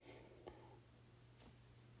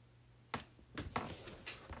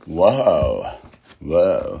Whoa,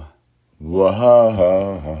 whoa,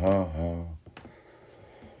 whoa,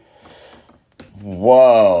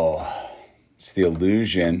 whoa. It's the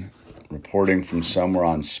Illusion reporting from somewhere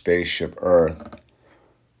on Spaceship Earth.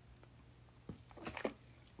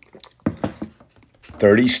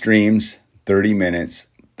 30 streams, 30 minutes,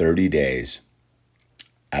 30 days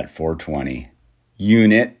at 420.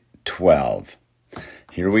 Unit 12.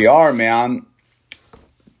 Here we are, man.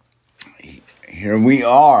 Here we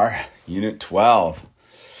are, Unit 12.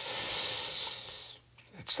 It's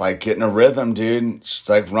like getting a rhythm, dude. It's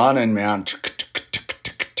like running, man. It's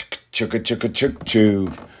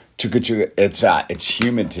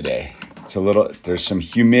humid today. There's some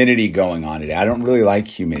humidity going on today. I don't really like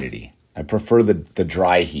humidity. I prefer the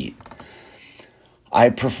dry heat.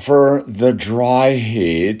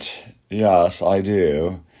 Yes, I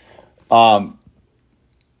do.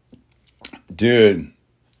 Dude.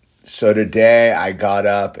 So today I got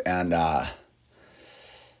up and I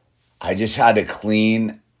just had to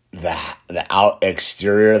clean the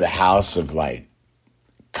exterior of the house of like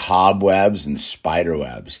cobwebs and spider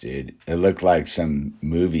webs, dude. It looked like some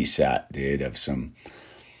movie set, dude, of some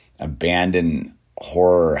abandoned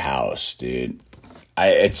horror house, dude.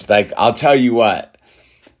 It's like, I'll tell you what,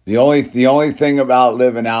 the only thing about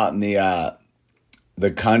living out in the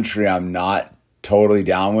country I'm not totally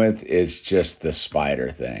down with is just the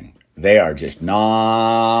spider thing. They are just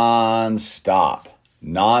non-stop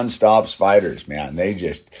spiders, man. They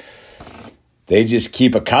just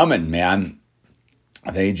keep a coming, man.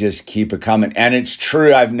 They just keep a coming. And it's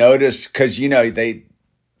true. I've noticed, cause the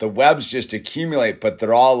webs just accumulate, but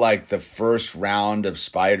they're all like the first round of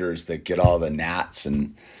spiders that get all the gnats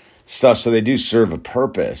and stuff. So they do serve a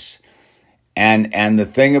purpose. And the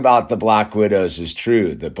thing about the black widows is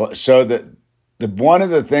true. One of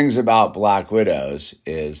the things about black widows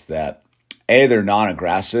is that A, they're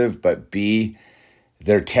non-aggressive, but B,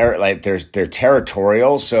 they're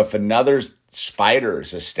territorial. So if another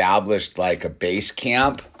spider's established like a base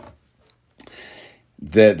camp,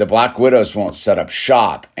 the black widows won't set up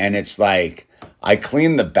shop. And it's like, I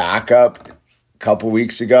cleaned the back up a couple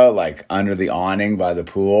weeks ago, like under the awning by the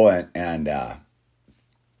pool, and I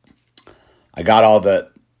got all the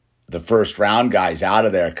first round guys out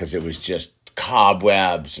of there because it was just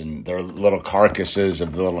cobwebs and their little carcasses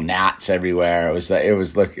of the little gnats everywhere. It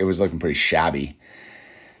was looking pretty shabby.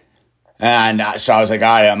 And so I was like,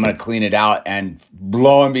 all right, I'm going to clean it out. And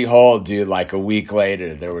lo and behold, dude, like a week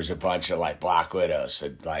later, there was a bunch of like black widows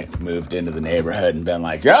that like moved into the neighborhood and been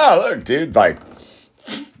like, yeah, look, dude, like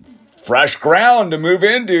fresh ground to move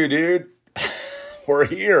into, dude. We're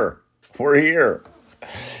here.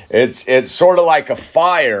 It's sort of like a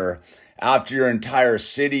fire. After your entire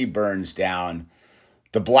city burns down,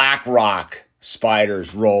 the Black Rock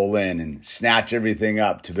spiders roll in and snatch everything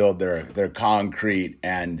up to build their concrete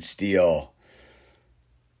and steel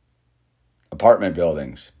apartment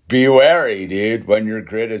buildings. Be wary, dude, when your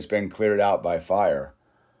grid has been cleared out by fire.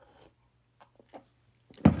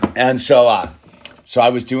 And so I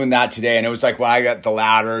was doing that today, and it was like when I got the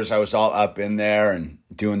ladders, I was all up in there and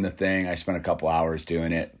doing the thing. I spent a couple hours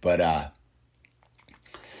doing it, but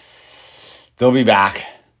they'll be back.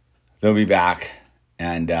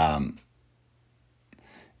 And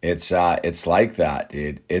it's like that,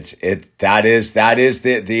 dude. That is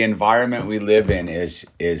the environment we live in is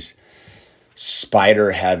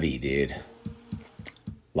spider heavy, dude.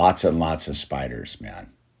 Lots and lots of spiders,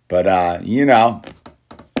 man. But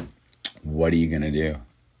what are you gonna do?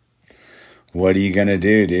 What are you gonna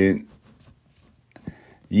do, dude?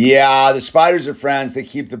 Yeah, the spiders are friends. They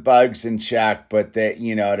keep the bugs in check, but they,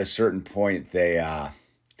 at a certain point,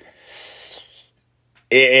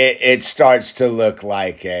 it starts to look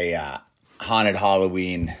like a haunted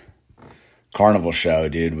Halloween carnival show,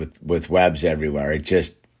 dude, with webs everywhere. It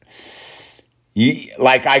just,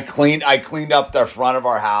 I cleaned up the front of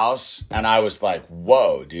our house, and I was like,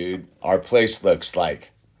 whoa, dude, our place looks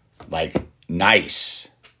like nice.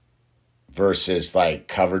 Versus like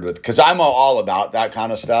covered with, because I'm all about that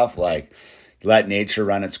kind of stuff, like let nature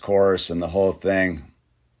run its course and the whole thing.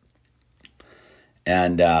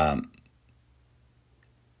 And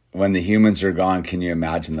when the humans are gone, can you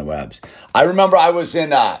imagine the webs? I remember I was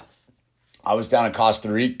down in Costa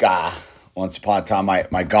Rica once upon a time.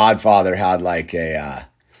 My godfather had like a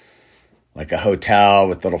hotel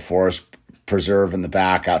with little forest preserve in the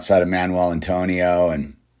back outside of Manuel Antonio,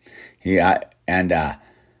 and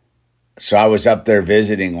so I was up there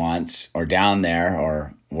visiting once, or down there,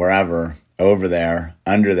 or wherever, over there,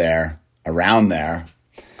 under there, around there,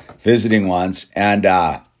 visiting once. And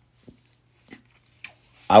I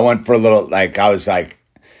went for a little, I was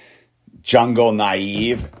jungle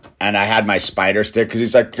naive, and I had my spider stick because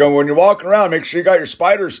he's like, when you're walking around, make sure you got your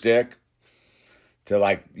spider stick to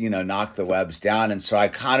like, knock the webs down. And so I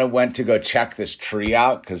kind of went to go check this tree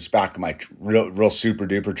out because back in my real super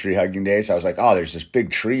duper tree hugging days, I was like, oh, there's this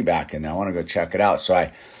big tree back in there. I want to go check it out. So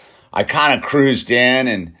I kind of cruised in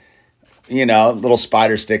and, little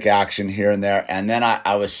spider stick action here and there. And then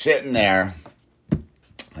I was sitting there,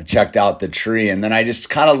 I checked out the tree, and then I just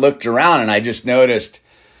kind of looked around and I just noticed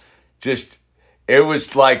it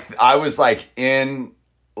was like, I was like in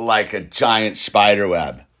like a giant spider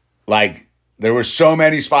web. Like there were so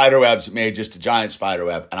many spider webs that made just a giant spider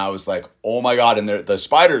web. And I was like, oh my God. And the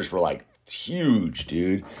spiders were like huge,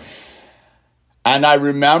 dude. And I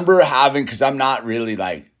remember cause I'm not really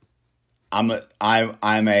like, I'm a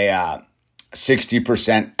 60%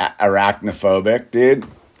 arachnophobic, dude.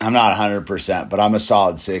 I'm not 100%, but I'm a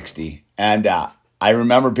solid 60. And I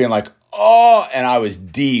remember being like, oh, and I was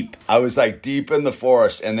deep. I was like deep in the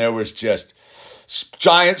forest, and there was just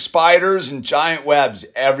giant spiders and giant webs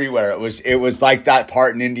everywhere. It was like that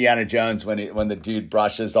part in Indiana Jones when the dude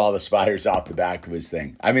brushes all the spiders off the back of his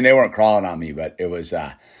thing. I mean, they weren't crawling on me, but it was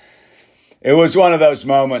one of those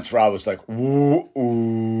moments where I was like, ooh,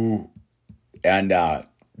 ooh, and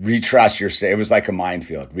retrace your steps. It was like a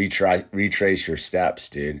minefield. Retrace your steps,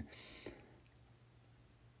 dude.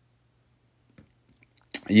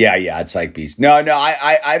 Yeah, it's like beast. No,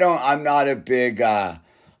 I don't. I'm not a big.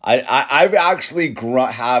 I've actually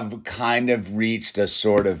have kind of reached a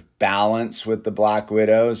sort of balance with the Black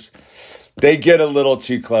Widows. They get a little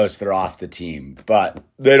too close. They're off the team, but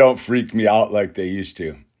they don't freak me out like they used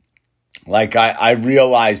to. Like I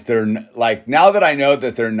realize they're like, now that I know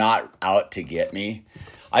that they're not out to get me,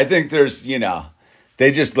 I think there's,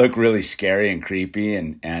 they just look really scary and creepy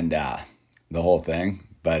and the whole thing.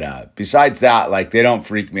 But besides that, like they don't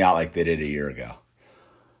freak me out like they did a year ago.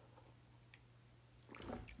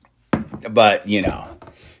 But,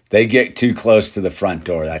 they get too close to the front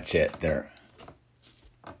door. That's it. They're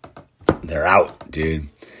out, dude.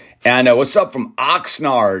 And what's up from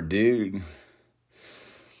Oxnard, dude?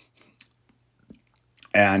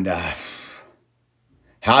 And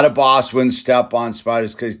how a boss wouldn't step on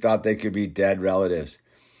spiders because he thought they could be dead relatives.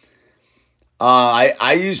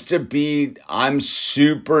 I used to be, I'm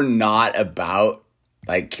super not about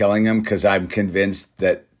like killing them because I'm convinced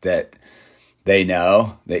that they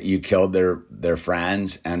know that you killed their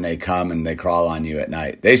friends and they come and they crawl on you at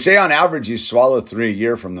night. They say on average you swallow 3 a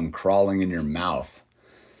year from them crawling in your mouth.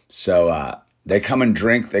 So they come and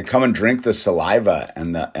drink the saliva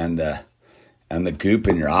and the goop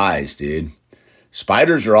in your eyes, dude.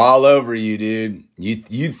 Spiders are all over you, dude.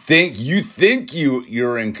 You think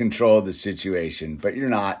you're in control of the situation, but you're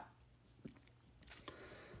not.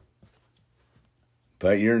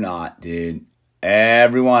 But you're not, dude.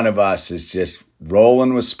 Every one of us is just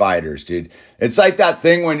rolling with spiders, dude. It's like that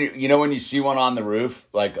thing when when you see one on the roof,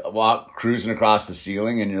 like cruising across the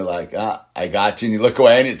ceiling, and you're like, I got you, and you look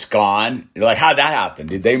away and it's gone. You're like, how'd that happen,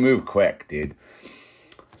 dude? They move quick, dude.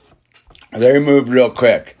 They move real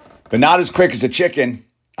quick. But not as quick as a chicken.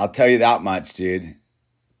 I'll tell you that much, dude.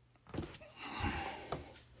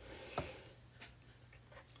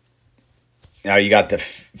 Now you got the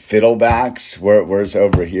fiddlebacks. Where's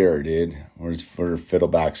over here, dude? Where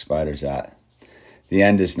fiddleback spiders at? The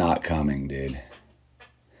end is not coming, dude.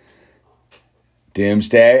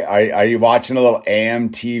 Doomsday? Are you watching a little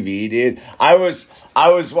AMTV, dude? I was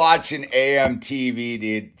watching AMTV,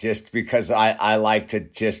 dude, just because I like to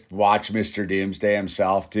just watch Mr. Doomsday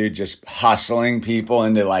himself, dude, just hustling people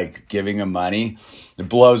into like giving them money. It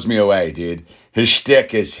blows me away, dude. His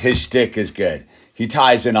shtick is good. He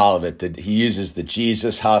ties in all of it. He uses the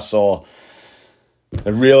Jesus hustle,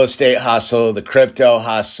 the real estate hustle, the crypto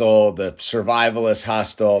hustle, the survivalist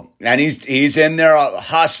hustle, and he's in there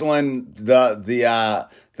hustling the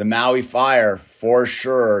Maui fire for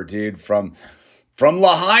sure, dude. From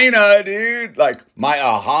Lahaina, dude, like my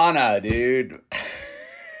Ahana, dude.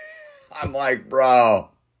 I'm like, bro,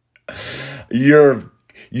 you're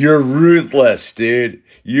ruthless, dude.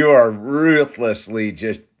 You are ruthlessly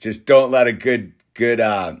just don't let a good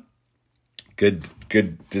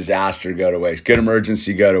disaster go to waste. Good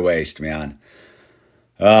emergency go to waste, man.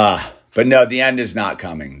 But no, the end is not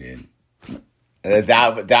coming, dude.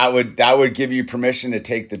 That would give you permission to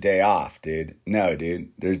take the day off, dude. No,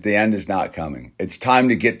 dude. The end is not coming. It's time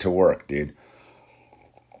to get to work, dude.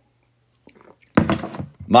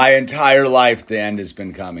 My entire life, the end has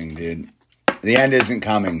been coming, dude. The end isn't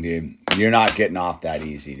coming, dude. You're not getting off that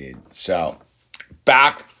easy, dude. So,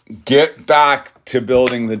 get back to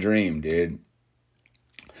building the dream, dude.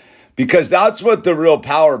 Because that's what the real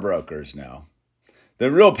power brokers know. The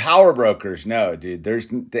real power brokers know, dude.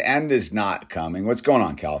 The end is not coming. What's going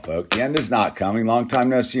on, Calfolk? The end is not coming. Long time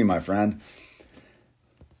no see, my friend.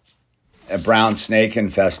 A brown snake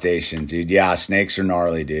infestation, dude. Yeah, snakes are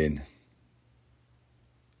gnarly, dude.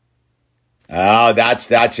 Oh,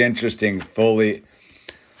 that's interesting. Fully.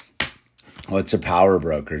 What's a power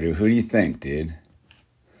broker, dude? Who do you think, dude?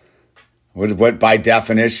 What by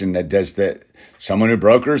definition that does that? Someone who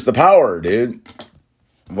brokers the power, dude.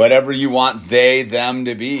 Whatever you want them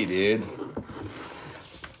to be, dude.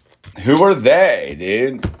 Who are they,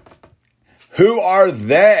 dude? Who are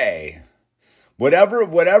they?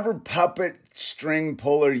 Whatever puppet string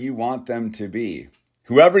puller you want them to be.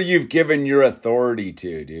 Whoever you've given your authority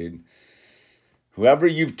to, dude. Whoever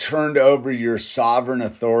you've turned over your sovereign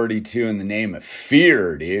authority to in the name of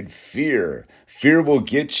fear, dude. Fear. Fear will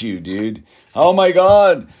get you, dude. Oh my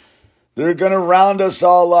God. They're going to round us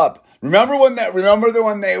all up. Remember when they were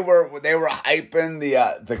hyping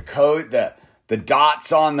the code, the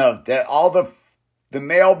dots on all the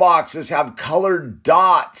mailboxes have colored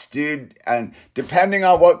dots, dude. And depending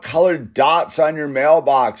on what colored dots on your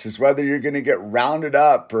mailbox is whether you're going to get rounded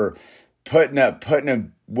up or put in a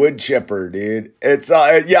wood chipper, dude. It's the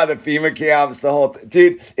FEMA camps, the whole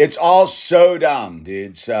dude. It's all so dumb,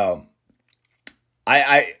 dude. So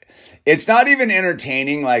it's not even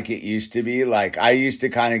entertaining like it used to be. Like I used to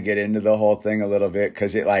kind of get into the whole thing a little bit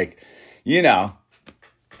because it it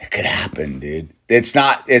could happen, dude. It's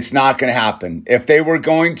not going to happen. If they were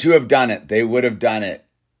going to have done it, they would have done it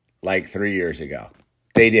like 3 years ago.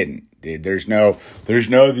 They didn't. Dude, there's no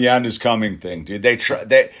the end is coming thing, dude. They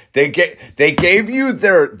gave you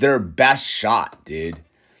their best shot, dude.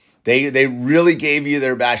 They really gave you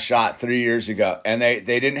their best shot 3 years ago, and they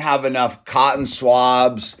didn't have enough cotton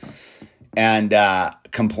swabs and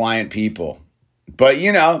compliant people. But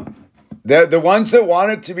the ones that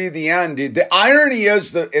want it to be the end, dude. The irony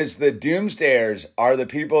is the doomsdayers are the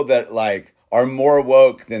people that like are more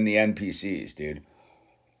woke than the NPCs, dude.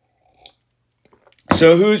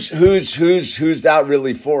 So who's that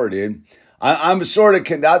really for, dude? I'm sort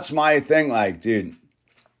of, that's my thing. Like, dude,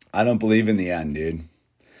 I don't believe in the end, dude.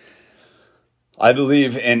 I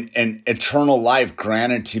believe in eternal life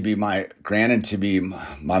granted to be my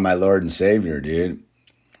Lord and Savior, dude.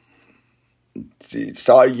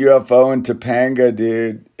 Saw a UFO in Topanga,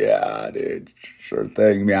 dude. Yeah, dude. Sure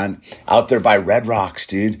thing, man. Out there by Red Rocks,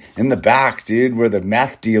 dude. In the back, dude, where the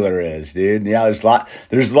meth dealer is, dude. Yeah, there's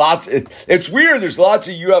lots. It's weird. There's lots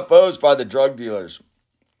of UFOs by the drug dealers.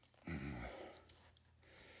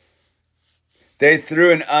 They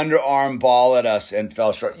threw an underarm ball at us and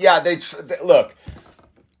fell short. Yeah, they look.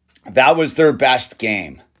 That was their best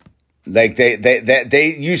game. Like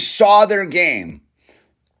they you saw their game.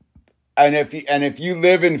 And if you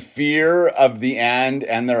live in fear of the end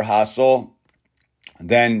and their hustle,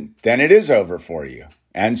 then it is over for you.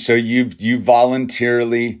 And so you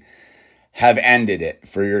voluntarily have ended it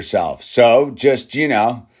for yourself. So just,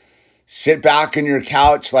 sit back on your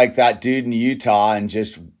couch like that dude in Utah and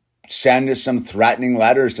just send us some threatening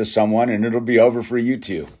letters to someone and it'll be over for you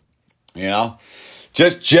too.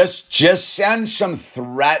 Just send some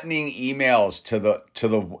threatening emails to the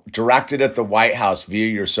directed at the White House via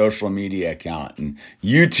your social media account, and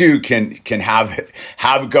you too can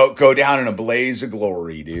go down in a blaze of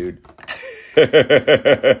glory, dude.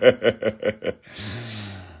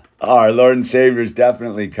 Our Lord and Savior is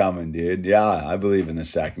definitely coming, dude. Yeah, I believe in the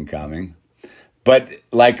second coming. But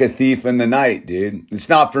like a thief in the night, dude. It's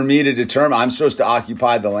not for me to determine. I'm supposed to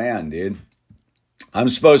occupy the land, dude. I'm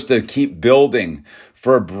supposed to keep building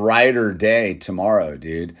for a brighter day tomorrow,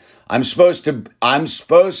 dude. I'm supposed to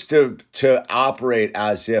operate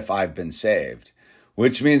as if I've been saved,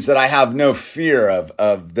 which means that I have no fear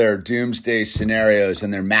of their doomsday scenarios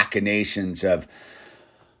and their machinations of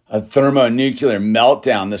a thermonuclear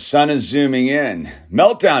meltdown. The sun is zooming in.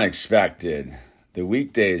 Meltdown expected. The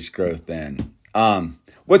weekdays grow thin.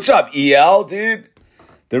 What's up, EL, dude?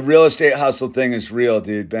 The real estate hustle thing is real,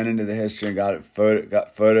 dude. Been into the history and got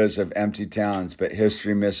photos of empty towns, but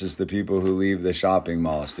history misses the people who leave the shopping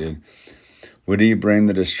malls, dude. Would he bring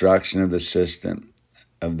the destruction of this system?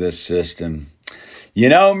 Man,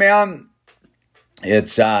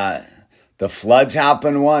 it's the floods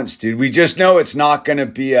happened once, dude. We just know it's not going to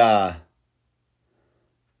be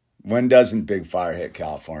when doesn't big fire hit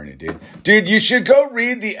California, dude? Dude, you should go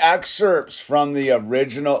read the excerpts from the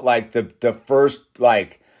original, like the first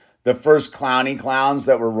clowny clowns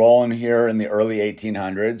that were rolling here in the early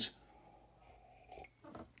 1800s.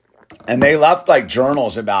 And they left like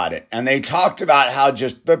journals about it. And they talked about how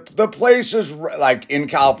just the place is like in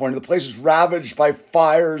California, the place is ravaged by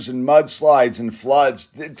fires and mudslides and floods.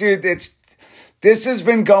 Dude, This has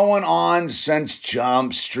been going on since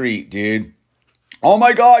Jump Street, dude. Oh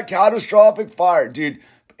my God, catastrophic fire. Dude,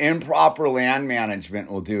 improper land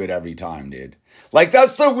management will do it every time, dude. Like,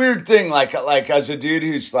 that's the weird thing. Like as a dude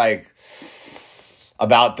who's like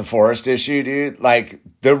about the forest issue, dude, like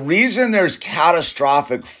the reason there's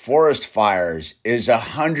catastrophic forest fires is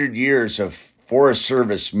 100 years of Forest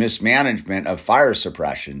Service mismanagement of fire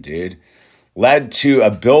suppression, dude, led to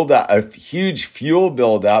a huge fuel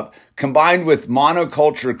buildup combined with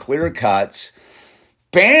monoculture clear cuts.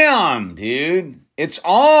 Bam, dude. It's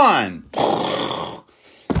on.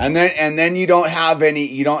 And then you don't have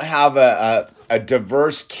a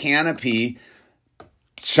diverse canopy.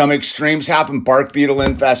 Some extremes happen. Bark beetle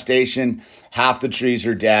infestation. Half the trees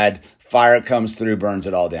are dead. Fire comes through, burns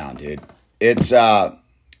it all down, dude. It's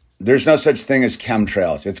there's no such thing as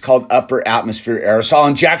chemtrails. It's called upper atmosphere aerosol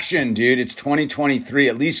injection, dude. It's 2023.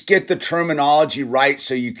 At least get the terminology right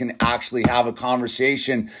so you can actually have a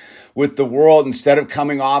conversation with the world instead of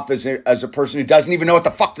coming off as a person who doesn't even know what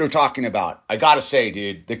the fuck they're talking about. I gotta say,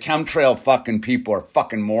 dude, the chemtrail fucking people are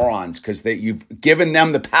fucking morons because you've given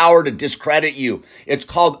them the power to discredit you. It's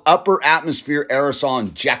called upper atmosphere aerosol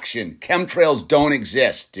injection. Chemtrails don't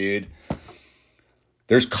exist, dude.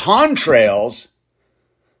 There's contrails,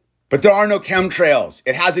 but there are no chemtrails.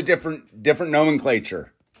 It has a different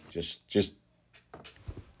nomenclature. Just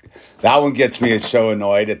that one gets me so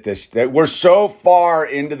annoyed at this. That we're so far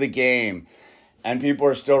into the game and people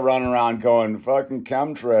are still running around going, fucking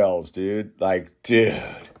chemtrails, dude. Like, dude.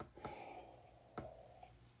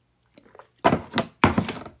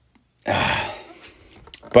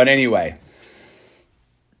 But anyway.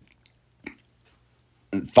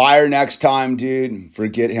 Fire next time, dude.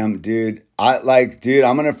 Forget him, dude. I'm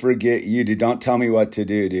going to forget you, dude. Don't tell me what to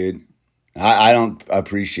do, dude. I don't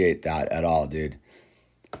appreciate that at all, dude.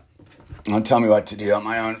 Don't tell me what to do on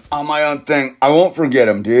my own thing. I won't forget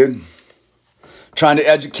him, dude. Trying to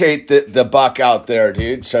educate the buck out there,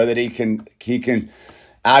 dude, so that he can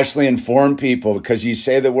actually inform people, because you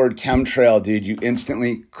say the word chemtrail, dude, you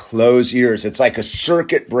instantly close ears. It's like a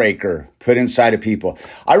circuit breaker put inside of people.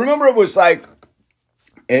 I remember it was like,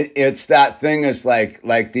 it's that thing is like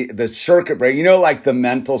the circuit break, you know, like the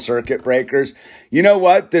mental circuit breakers. You know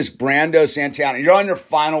what? This Brando Santana, you're on your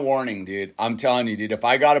final warning, dude. I'm telling you, dude, if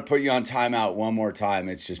I got to put you on timeout one more time,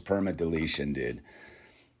 it's just perma deletion, dude.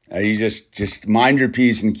 You just mind your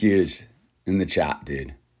P's and Q's in the chat,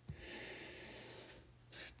 dude.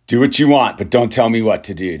 Do what you want, but don't tell me what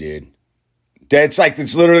to do, dude.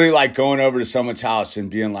 It's literally like going over to someone's house and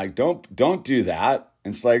being like, don't do that.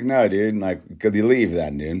 It's like, no, dude. Like, could you leave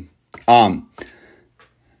then, dude?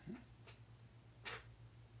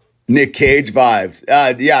 Nick Cage vibes.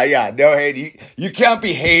 Yeah. No hate. You can't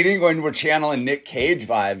be hating when we're channeling Nick Cage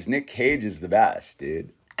vibes. Nick Cage is the best,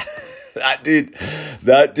 dude. That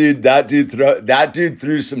dude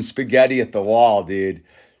threw some spaghetti at the wall, dude.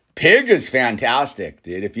 Pig is fantastic,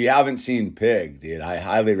 dude. If you haven't seen Pig, dude, I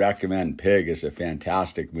highly recommend Pig. It's a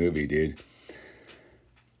fantastic movie, dude.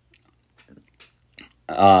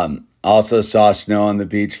 Also saw snow on the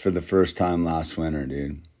beach for the first time last winter,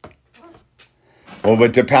 dude. Well, but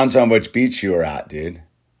it depends on which beach you were at, dude.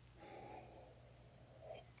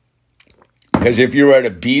 Because if you were at a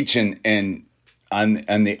beach on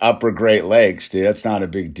the upper Great Lakes, dude, that's not a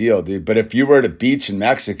big deal, dude. But if you were at a beach in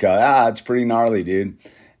Mexico, it's pretty gnarly, dude.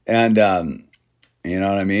 And, you know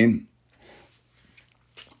what I mean?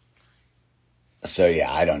 So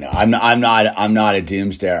yeah, I don't know. I'm not a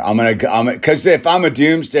doomsdayer. Because if I'm a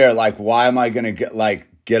doomsdayer, like, why am I gonna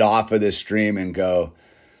get off of this stream and go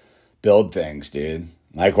build things, dude?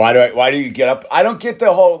 Like, why do you get up? I don't get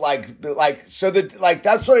the whole that's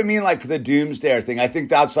what I mean, like the doomsdayer thing. I think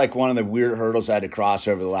that's like one of the weird hurdles I had to cross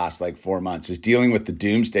over the last 4 months is dealing with the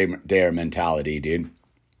doomsdayer mentality, dude.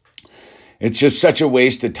 It's just such a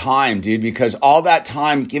waste of time, dude, because all that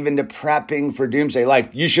time given to prepping for doomsday, like,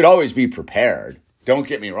 you should always be prepared. Don't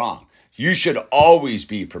get me wrong. You should always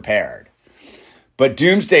be prepared. But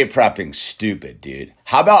doomsday prepping's stupid, dude.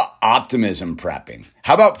 How about optimism prepping?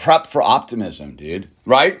 How about prep for optimism, dude?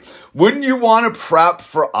 Right? Wouldn't you want to prep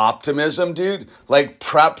for optimism, dude? Like,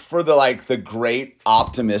 prep for the great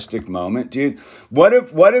optimistic moment, dude? What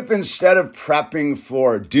if instead of prepping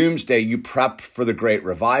for doomsday, you prep for the great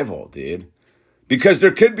revival, dude? Because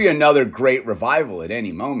there could be another great revival at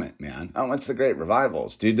any moment, man. Oh, what's the great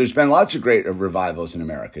revivals, dude? There's been lots of great revivals in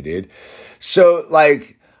America, dude. So,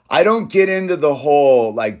 I don't get into the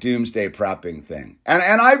whole doomsday prepping thing. And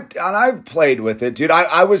I've played with it, dude.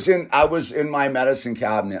 I was in my medicine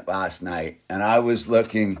cabinet last night and I was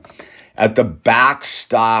looking at the back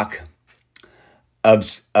stock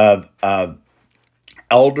of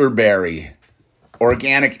elderberry,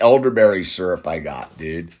 organic elderberry syrup I got,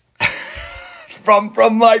 dude. from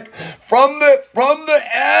the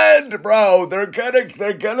end, bro.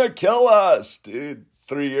 They're gonna kill us, dude.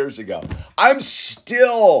 3 years ago. I'm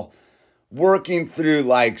still working through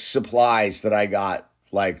like supplies that I got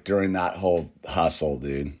like during that whole hustle,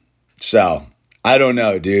 dude. So I don't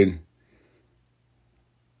know, dude.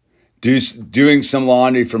 Doing some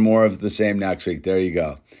laundry for more of the same next week. There you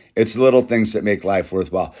go. It's the little things that make life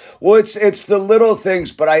worthwhile. Well, it's the little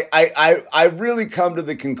things, but I really come to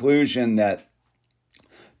the conclusion that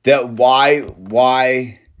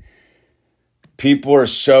why people are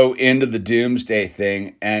so into the doomsday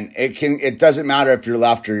thing, and it doesn't matter if you're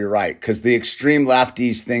left or you're right, because the extreme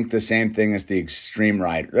lefties think the same thing as the extreme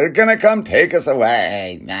right. They're gonna come take us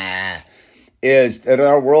away. Is that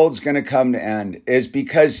our world's gonna come to end? Is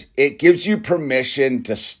because it gives you permission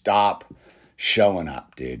to stop showing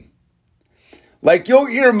up, dude. Like you'll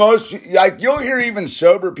hear even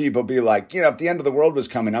sober people be like, if the end of the world was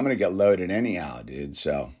coming, I'm gonna get loaded anyhow, dude.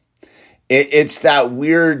 So it's that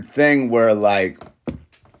weird thing where like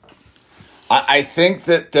I think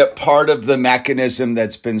that part of the mechanism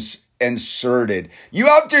that's been inserted, you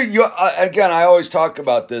have to again, I always talk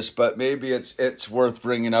about this, but maybe it's worth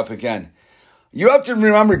bringing up again. You have to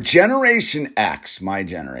remember Generation X, my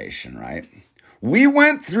generation, right? We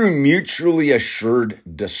went through mutually assured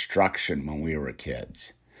destruction when we were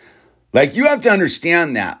kids. Like, you have to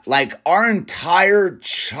understand that. Like, our entire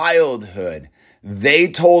childhood, they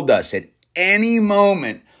told us at any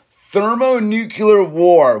moment, thermonuclear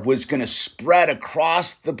war was going to spread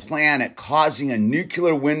across the planet, causing a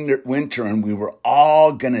nuclear winter, and we were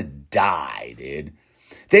all going to die, dude.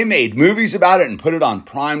 They made movies about it and put it on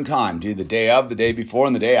prime time, dude. The day of, the day before,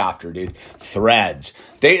 and the day after, dude. Threads.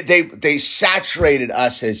 They saturated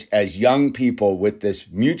us as young people with this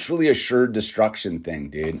mutually assured destruction thing,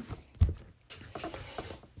 dude.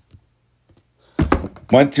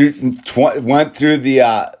 Went through the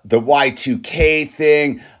Y2K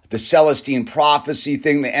thing, the Celestine prophecy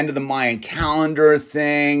thing, the end of the Mayan calendar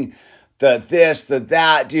thing. The this, the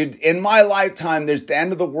that, dude. In my lifetime, the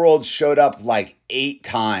end of the world showed up like 8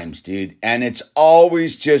 times, dude. And it's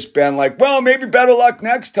always just been like, well, maybe better luck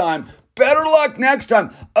next time. Better luck next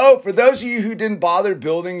time. Oh, for those of you who didn't bother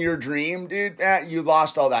building your dream, dude, you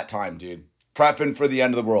lost all that time, dude. Prepping for the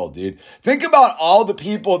end of the world, dude. Think about all the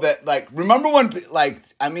people that, like, remember when, like,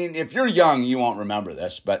 I mean, if you're young, you won't remember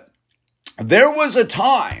this, but there was a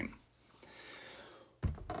time,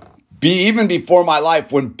 even before my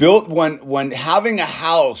life, when having a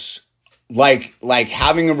house, like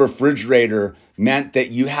having a refrigerator meant that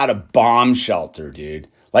you had a bomb shelter, dude.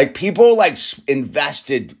 Like, people like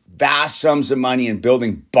invested vast sums of money in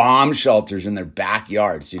building bomb shelters in their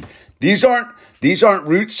backyards, dude. These aren't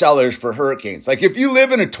root cellars for hurricanes. Like, if you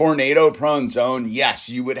live in a tornado-prone zone, yes,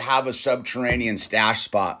 you would have a subterranean stash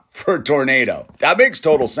spot for a tornado. That makes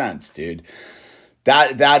total sense, dude.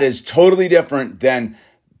 That is totally different than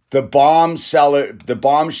the bomb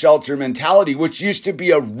shelter mentality, which used to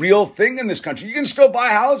be a real thing in this country. You can still buy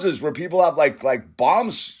houses where people have like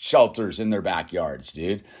bomb shelters in their backyards,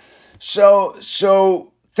 dude.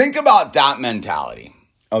 So think about that mentality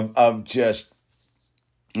of just,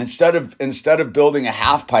 instead of building a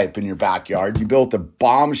half pipe in your backyard, you built a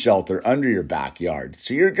bomb shelter under your backyard.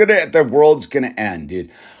 So the world's gonna end,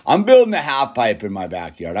 dude. I'm building a half pipe in my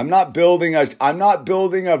backyard. I'm not building a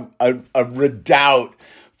redoubt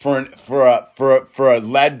for a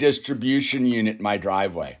lead distribution unit in my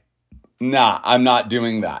driveway. Nah, I'm not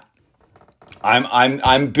doing that.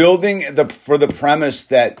 I'm building for the premise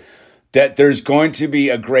that there's going to be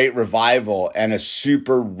a great revival and a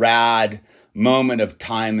super rad moment of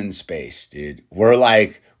time and space, dude. We're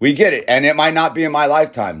like, we get it. And it might not be in my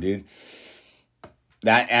lifetime, dude.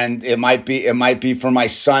 And it might be for my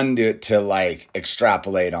son to like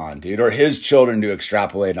extrapolate on, dude, or his children to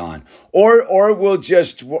extrapolate on, or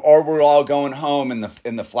we're all going home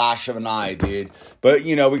in the flash of an eye, dude. But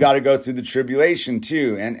we got to go through the tribulation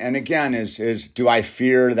too. And again, is do I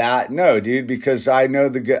fear that? No, dude, because I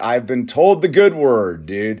know I've been told the good word,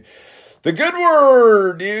 dude. The good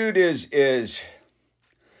word, dude, is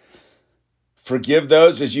forgive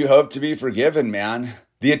those as you hope to be forgiven, man.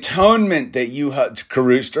 The atonement that you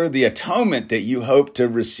the atonement that you hope to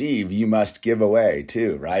receive, you must give away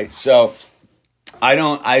too, right? So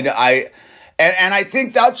and I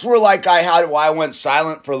think that's where like why I went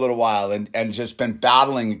silent for a little while and just been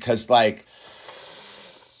battling, because like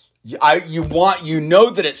you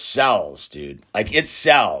that it sells, dude. Like, it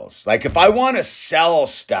sells. Like, if I want to sell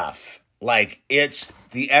stuff, like, it's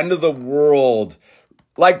the end of the world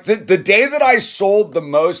Like the day that I sold the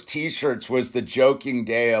most t-shirts was the joking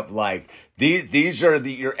day of like, these are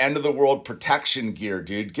your end of the world protection gear,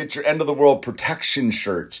 dude. Get your end of the world protection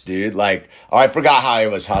shirts, dude. Like, oh, I forgot how I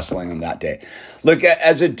was hustling them that day. Look,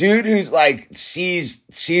 as a dude who's like sees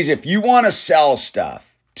if you want to sell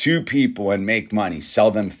stuff to people and make money, sell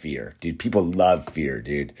them fear, dude. People love fear,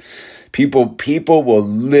 dude. People will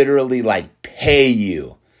literally like pay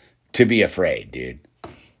you to be afraid, dude.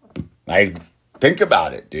 Like, think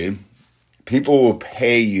about it, dude. People will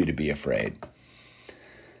pay you to be afraid.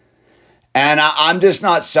 And I'm just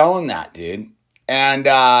not selling that, dude. And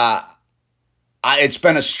it's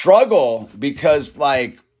been a struggle because,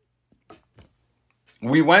 like,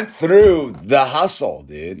 we went through the hustle,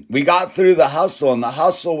 dude. We got through the hustle, and the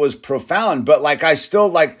hustle was profound. But, like, I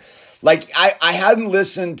still, I hadn't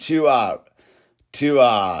listened to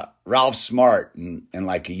Ralph Smart in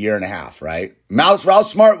like a year and a half, right? Ralph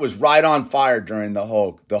Smart was right on fire during the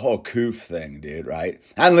whole COOF thing, dude, right?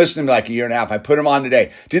 I hadn't listened to him like a year and a half. I put him on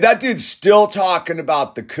today. Dude, that dude's still talking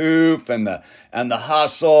about the COOF and the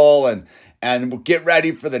hustle and get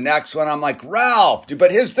ready for the next one. I'm like, Ralph, dude,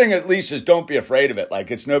 but his thing at least is don't be afraid of it.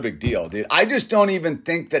 Like, it's no big deal, dude. I just don't even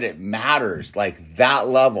think that it matters like that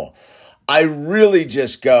level. I really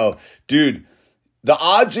just go, dude, the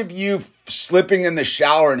odds of you slipping in the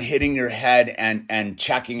shower and hitting your head and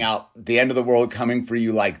checking out the end of the world coming for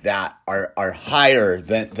you like that are higher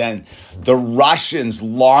than the Russians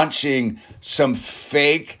launching some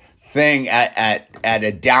fake thing at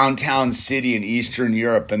a downtown city in Eastern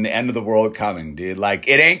Europe and the end of the world coming, dude. Like,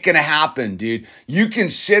 it ain't gonna happen, dude. You can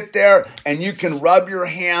sit there and you can rub your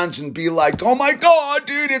hands and be like, oh my God,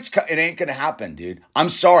 dude, it ain't gonna happen, dude. I'm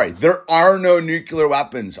sorry. There are no nuclear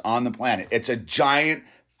weapons on the planet. It's a giant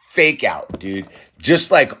fake out, dude. Just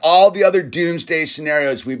like all the other doomsday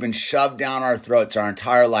scenarios we've been shoved down our throats our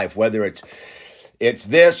entire life, whether it's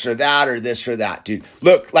this or that or this or that, dude.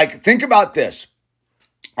 Look, like, think about this.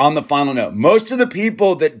 On the final note, most of the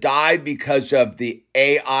people that died because of the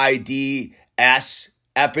AIDS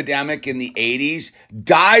epidemic in the 80s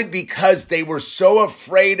died because they were so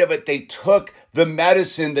afraid of it, they took the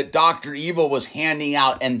medicine that Dr. Evil was handing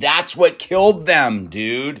out, and that's what killed them,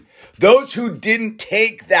 dude. Those who didn't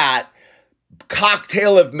take that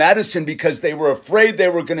cocktail of medicine because they were afraid they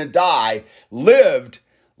were going to die lived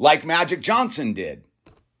like Magic Johnson did.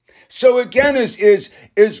 So again, is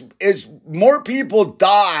more people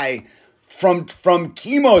die from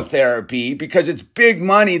chemotherapy because it's big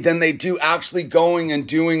money than they do actually going and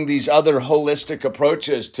doing these other holistic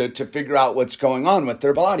approaches to figure out what's going on with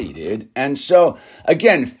their body, dude. And so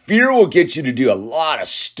again, fear will get you to do a lot of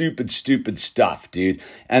stupid stuff, dude.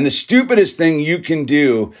 And the stupidest thing you can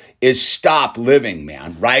do is stop living,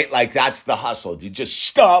 man, right? Like, that's the hustle. You just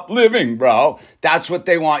stop living, bro. That's what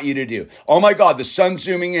they want you to do. Oh my God, the sun's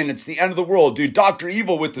zooming in. It's the end of the world, dude. Dr.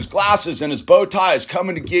 Evil with his glasses and his bow tie is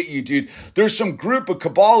coming to get you, dude. There's some group of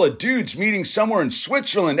Kabbalah dudes meeting somewhere in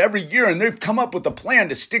Switzerland every year, and they've come up with a plan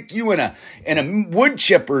to stick you in a wood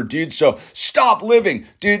chipper, dude. So stop living,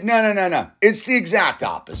 dude. No. It's the exact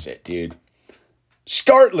opposite, dude.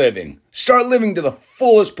 Start living to the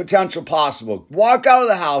fullest potential possible. Walk out of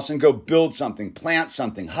the house and go build something, plant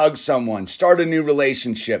something, hug someone, start a new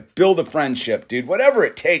relationship, build a friendship, dude. Whatever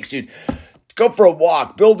it takes, dude. Go for a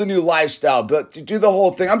walk, build a new lifestyle, but to do the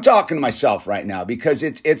whole thing. I'm talking to myself right now because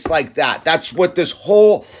it's like that. That's what this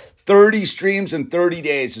whole 30 streams in 30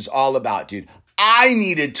 days is all about, dude. I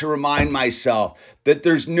needed to remind myself that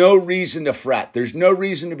there's no reason to fret. There's no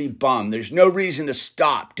reason to be bummed. There's no reason to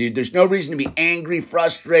stop, dude. There's no reason to be angry,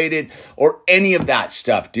 frustrated, or any of that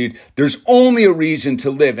stuff, dude. There's only a reason to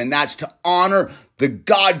live, and that's to honor the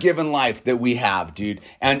God-given life that we have, dude,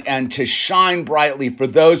 and to shine brightly for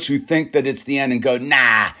those who think that it's the end and go,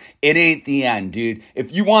 nah, it ain't the end, dude.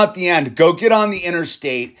 If you want the end, go get on the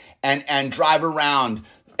interstate and drive around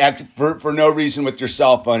for no reason with your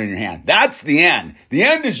cell phone in your hand. That's the end. The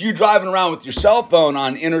end is you driving around with your cell phone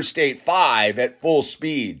on Interstate 5 at full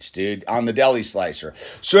speeds, dude, on the deli slicer.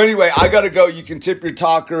 So anyway, I got to go. You can tip your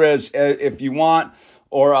talker as if you want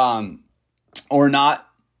or not.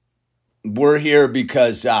 We're here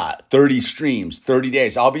because 30 streams, 30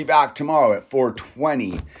 days. I'll be back tomorrow at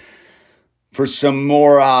 4:20 for some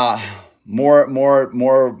more whatever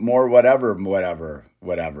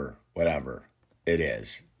it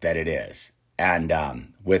is that it is.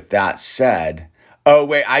 And with that said, oh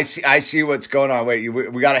wait, I see what's going on. Wait,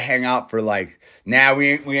 we got to hang out for like, nah, we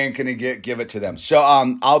ain't gonna give it to them. So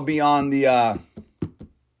I'll be on the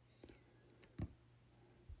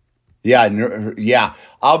Yeah,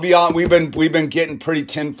 I'll be on. We've been getting pretty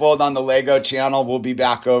tinfoiled on the Lego channel. We'll be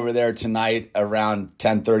back over there tonight around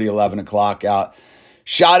 10:30, 11 o'clock out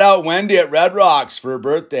Shout out Wendy at Red Rocks for her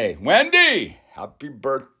birthday. Wendy, happy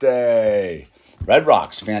birthday. Red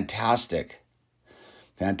Rocks, fantastic.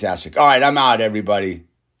 Fantastic. All right, I'm out, everybody.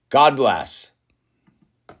 God bless.